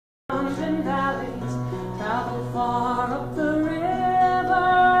mountain valleys, travel far up the rivers,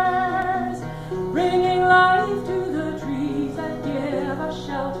 bringing life to the trees that give us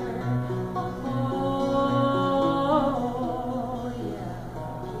shelter. Oh, yeah.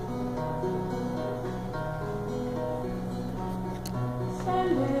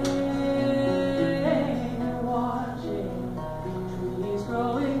 Standing and watching, trees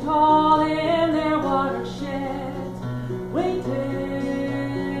growing tall in their watersheds, waiting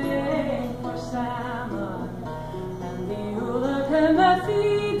for salmon and the hurricane that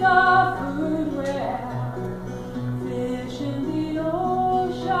feed the food where fish in the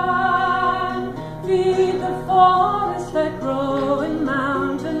ocean feed the forests that grow in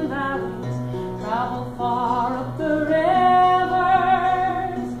mountain valleys, travel far up the rivers,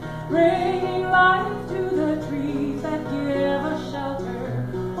 bringing life to the trees that give us shelter.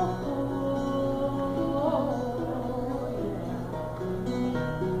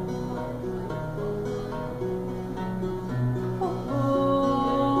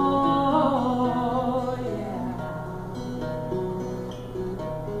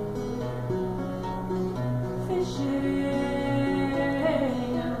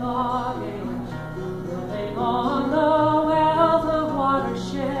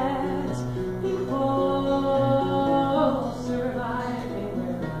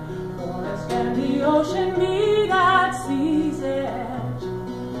 Ocean meet at sea's edge,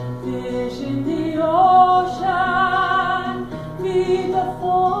 fish in the ocean feed the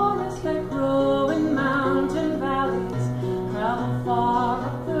forests that grow in mountain valleys, travel far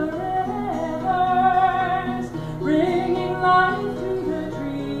up the rivers, bringing life to the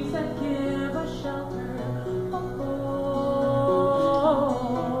trees that give us shelter. Oh,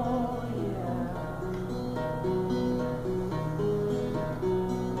 yeah.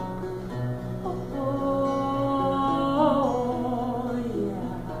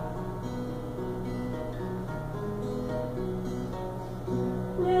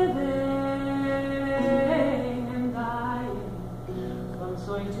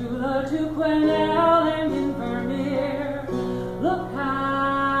 To Quesnel and Invermere, look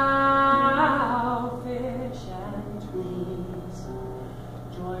how fish and trees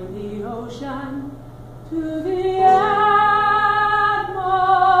join the ocean to the atmosphere.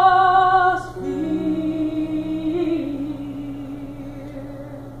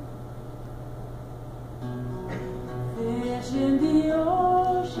 Fish in the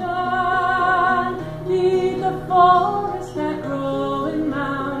ocean feed the forests that grow in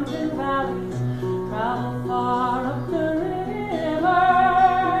mountain valleys, travel far up the rivers,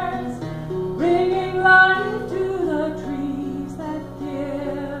 bringing life to the trees that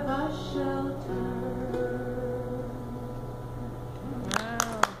give us shelter.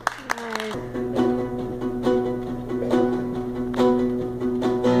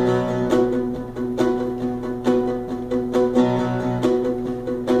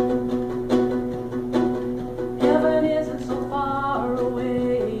 Heaven isn't so far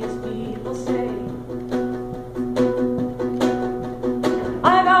away as people say.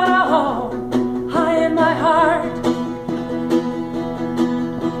 I got a home high in my heart.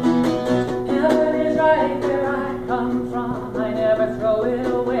 Heaven is right where I come from. I never throw it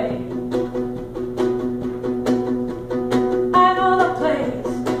away. I know the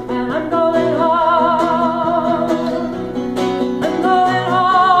place and I'm going home. I'm going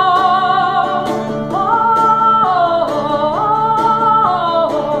home.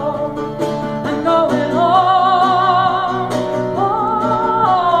 I'm going home.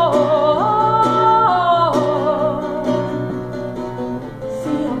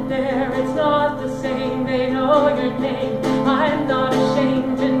 See up there, it's not the same. They know your name. I'm not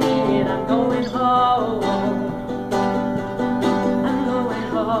ashamed to need it. I'm going home. I'm going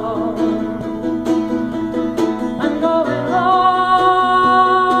home. I'm going home.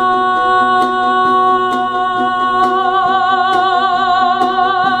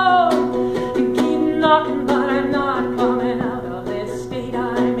 You keep knocking, but I'm not coming out of this state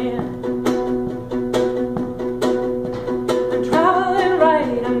I'm in. I'm traveling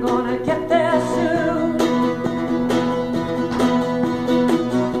right, I'm gonna get there soon.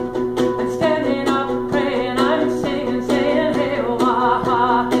 I'm standing up praying, I'm singing, saying, hey, oh,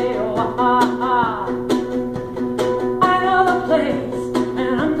 ah, hey, oh, ah.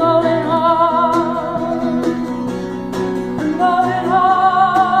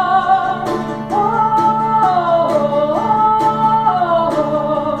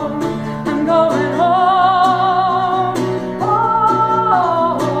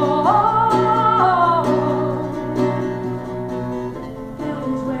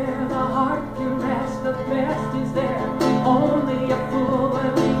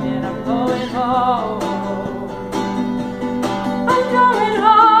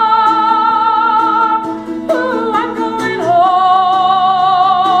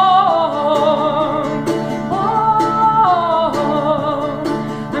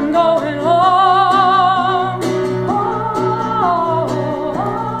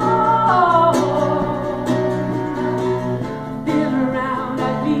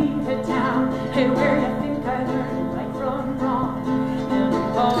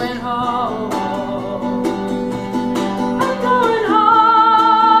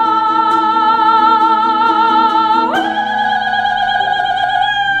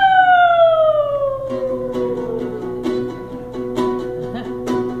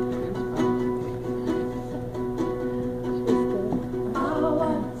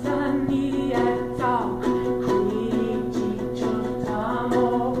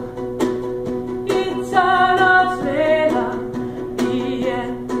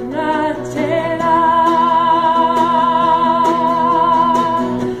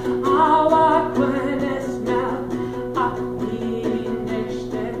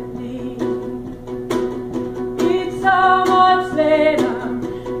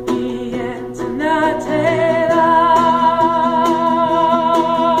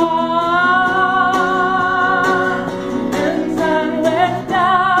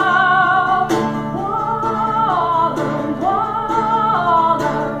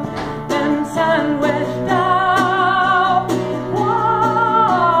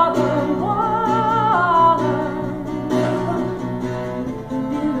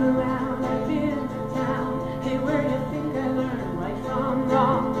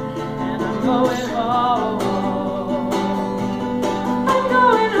 going